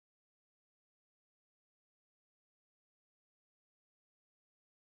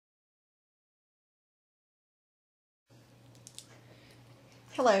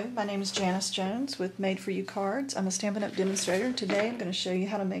Hello, my name is Janice Jones with Made For You Cards. I'm a Stampin' Up! Demonstrator. Today I'm going to show you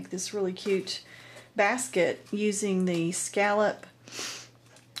how to make this really cute basket using the Scallop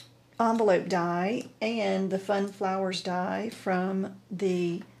Envelope Die and the Fun Flowers die from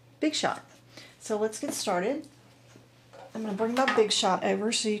the Big Shot. So let's get started. I'm going to bring my Big Shot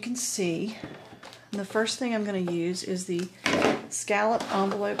over so you can see. And the first thing I'm going to use is the Scallop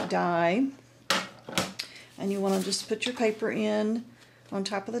Envelope Die. And you want to just put your paper in on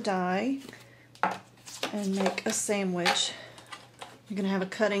top of the die and make a sandwich. You're going to have a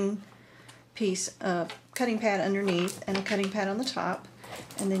cutting piece of cutting pad underneath and a cutting pad on the top,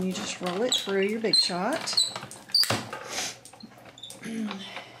 and then you just roll it through your Big Shot. And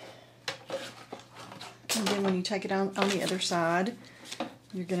then when you take it on the other side,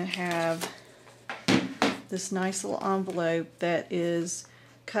 you're going to have this nice little envelope that is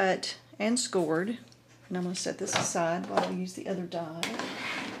cut and scored. And I'm going to set this aside while I use the other die.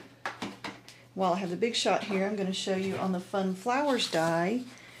 While I have the Big Shot here, I'm going to show you on the Fun Flowers die.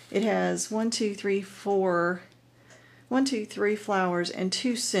 It has 1, 2, 3 flowers and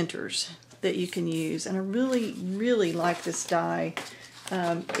 2 centers that you can use. And I really like this die.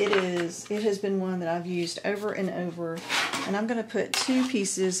 It has been one that I've used over and over. And I'm going to put 2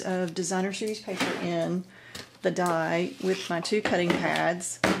 pieces of Designer Series paper in the die with my 2 cutting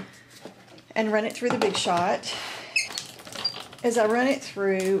pads and run it through the Big Shot. As I run it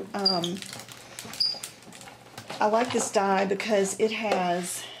through, I like this die because it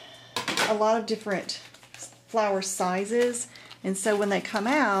has a lot of different flower sizes, and so when they come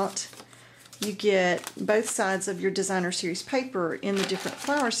out, you get both sides of your Designer Series paper in the different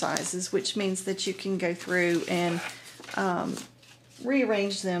flower sizes, which means that you can go through and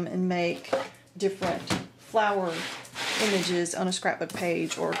rearrange them and make different flower images on a scrapbook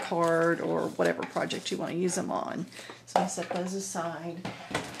page or card or whatever project you want to use them on. So I set those aside.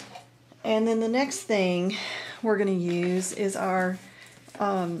 And then the next thing we're going to use is our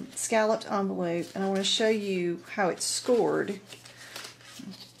scalloped envelope, and I want to show you how it's scored.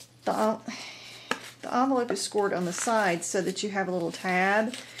 The envelope is scored on the side so that you have a little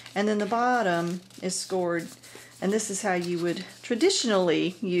tab, and then the bottom is scored, and this is how you would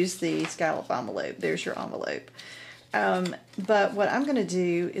traditionally use the scallop envelope. There's your envelope. But what I'm going to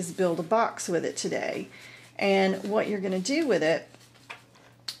do is build a box with it today. And what you're going to do with it,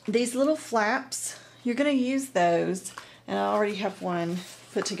 these little flaps, you're going to use those, and I already have one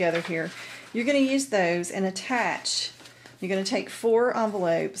put together here. You're going to use those and attach. You're going to take 4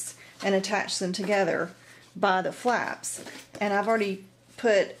 envelopes and attach them together by the flaps. And I've already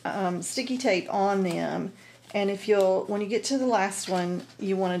put sticky tape on them. And when you get to the last one,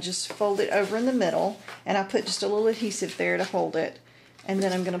 you want to just fold it over in the middle, and I put just a little adhesive there to hold it. And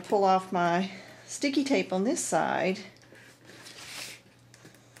then I'm going to pull off my sticky tape on this side.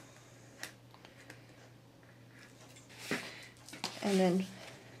 And then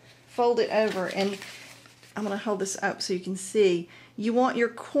fold it over, and I'm going to hold this up so you can see. You want your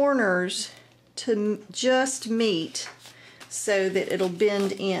corners to just meet so that it'll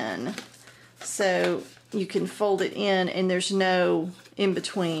bend in. So you can fold it in and there's no in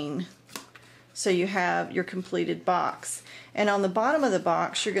between. So you have your completed box. And on the bottom of the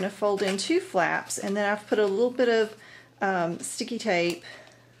box, you're going to fold in 2 flaps, and then I've put a little bit of sticky tape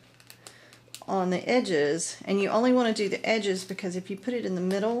on the edges, and you only want to do the edges because if you put it in the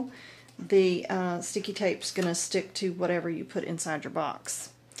middle, the sticky tape's going to stick to whatever you put inside your box.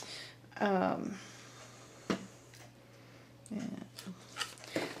 And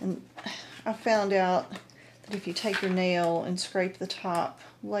I found out that if you take your nail and scrape the top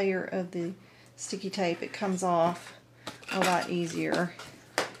layer of the sticky tape, it comes off a lot easier.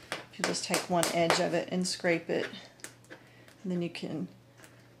 If you just take one edge of it and scrape it, and then you can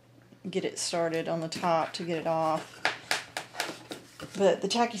get it started on the top to get it off. But the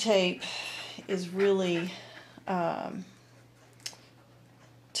tacky tape is really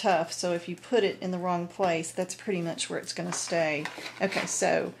tough, so if you put it in the wrong place, that's pretty much where it's going to stay. Okay,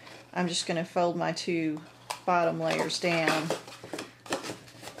 so I'm just going to fold my 2 bottom layers down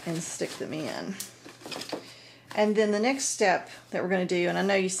and stick them in. And then the next step that we're going to do, and I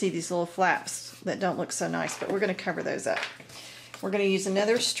know you see these little flaps that don't look so nice, but we're going to cover those up. We're going to use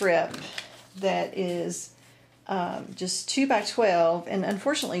another strip that is just 2 by 12, and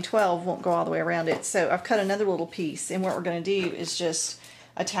unfortunately 12 won't go all the way around it, so I've cut another little piece, and what we're going to do is just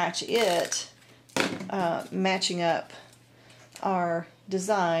attach it, matching up our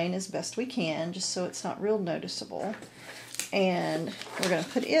design as best we can, just so it's not real noticeable. And we're going to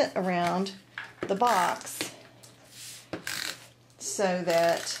put it around the box so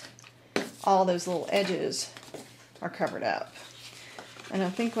that all those little edges are covered up. And I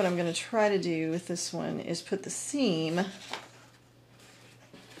think what I'm going to try to do with this one is put the seam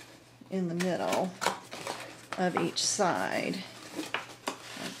in the middle of each side,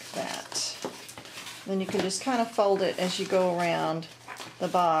 like that. Then you can just kind of fold it as you go around the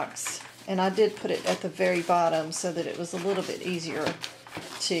box. And I did put it at the very bottom so that it was a little bit easier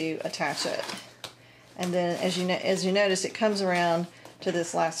to attach it. And then as you notice, it comes around to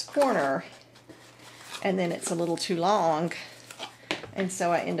this last corner, and then it's a little too long. And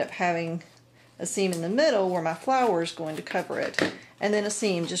so I end up having a seam in the middle where my flower is going to cover it, and then a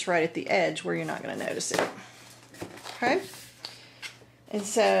seam just right at the edge where you're not going to notice it. Okay? And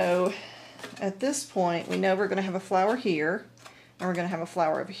so at this point, we know we're going to have a flower here, and we're going to have a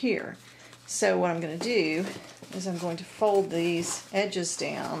flower over here. So what I'm going to do is I'm going to fold these edges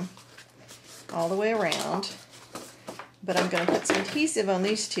down all the way around, but I'm going to put some adhesive on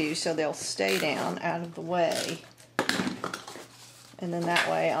these two so they'll stay down out of the way. And then that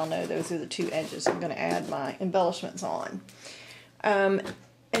way I'll know those are the two edges I'm going to add my embellishments on. And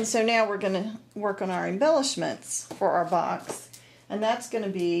so now we're going to work on our embellishments for our box. And that's going to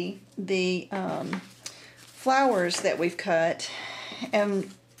be the flowers that we've cut.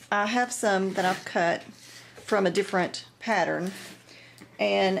 And I have some that I've cut from a different pattern.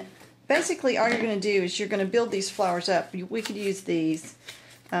 And basically all you're going to do is you're going to build these flowers up. We could use these.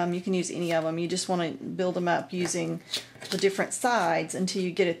 You can use any of them. You just want to build them up using the different sides until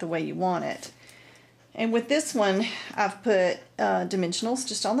you get it the way you want it. And with this one, I've put dimensionals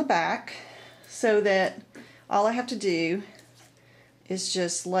just on the back so that all I have to do is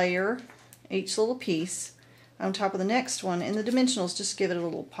just layer each little piece on top of the next one, and the dimensionals just give it a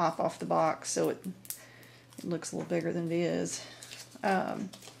little pop off the box so it looks a little bigger than it is. And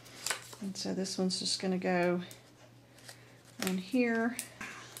so this one's just going to go on here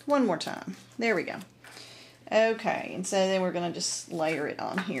one more time. There we go. Okay, and so then we're going to just layer it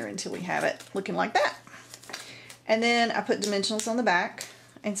on here until we have it looking like that. And then I put dimensionals on the back,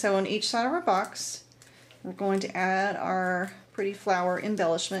 and so on each side of our box we're going to add our pretty flower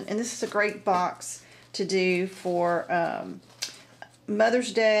embellishment. And this is a great box to do for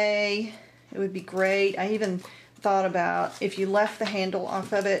Mother's Day. It would be great. I even thought about if you left the handle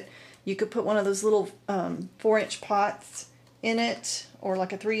off of it, you could put one of those little 4-inch pots in it, or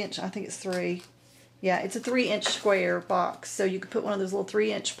like a 3-inch, I think it's 3. Yeah, it's a 3-inch square box, so you could put one of those little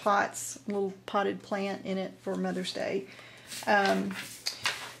 3-inch pots, little potted plant in it for Mother's Day.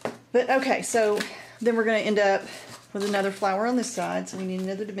 But okay, so then we're going to end up with another flower on this side, so we need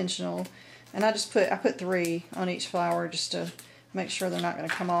another dimensional. And I put 3 on each flower just to make sure they're not going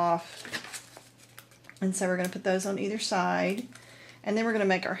to come off. And so we're going to put those on either side. And then we're going to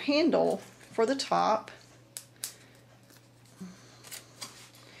make our handle for the top.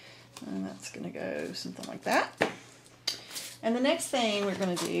 And that's going to go something like that. And the next thing we're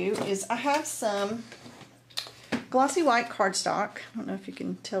going to do is I have some glossy white cardstock. I don't know if you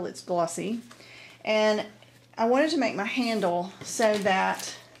can tell it's glossy. And I wanted to make my handle so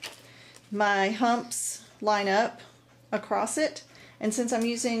that my humps line up across it. And since I'm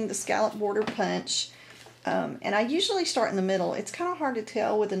using the scallop border punch, and I usually start in the middle, it's kind of hard to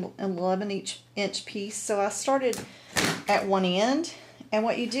tell with an 11-inch piece. So I started at one end. And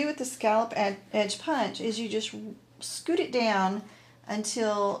what you do with the scallop edge punch is you just scoot it down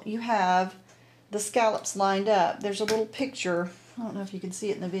until you have the scallops lined up. There's a little picture, I don't know if you can see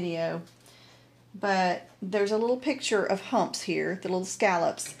it in the video, but there's a little picture of humps here, the little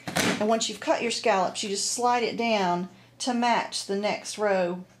scallops. And once you've cut your scallops, you just slide it down to match the next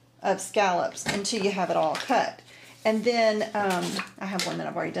row of scallops until you have it all cut. And then I have one that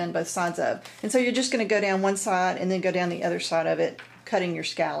I've already done both sides of. And so you're just going to go down one side and then go down the other side of it, cutting your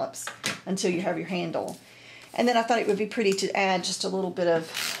scallops until you have your handle. And then I thought it would be pretty to add just a little bit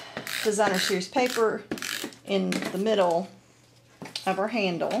of designer series paper in the middle of our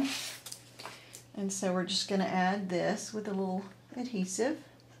handle. And so we're just going to add this with a little adhesive.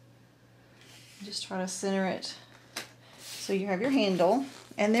 Just try to center it so you have your handle.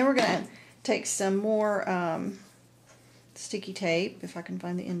 And then we're going to take some more sticky tape, if I can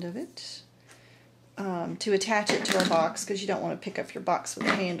find the end of it, to attach it to our box, because you don't want to pick up your box with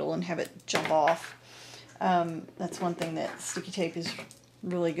a handle and have it jump off. That's one thing that sticky tape is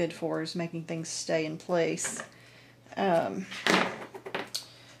really good for, is making things stay in place. So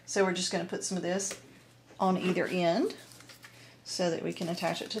we're just going to put some of this on either end so that we can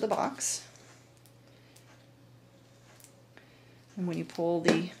attach it to the box. And when you pull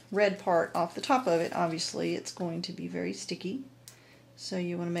the red part off the top of it, obviously it's going to be very sticky. So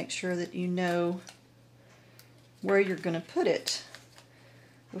you want to make sure that you know where you're going to put it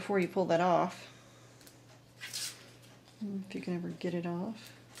before you pull that off. If you can ever get it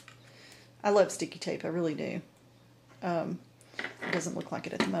off. I love sticky tape, I really do. It doesn't look like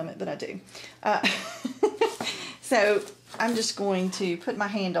it at the moment, but I do. So I'm just going to put my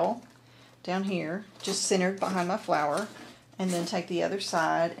handle down here, just centered behind my flower, and then take the other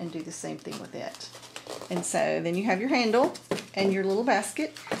side and do the same thing with it. And so then you have your handle and your little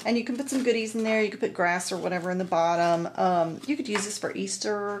basket, and you can put some goodies in there. You could put grass or whatever in the bottom. You could use this for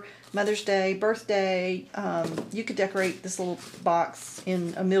Easter, Mother's Day, birthday. You could decorate this little box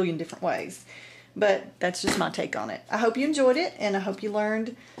in a million different ways. But that's just my take on it. I hope you enjoyed it, and I hope you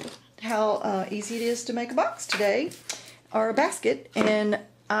learned how easy it is to make a box today, or a basket, and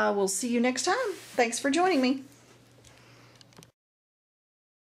I will see you next time. Thanks for joining me.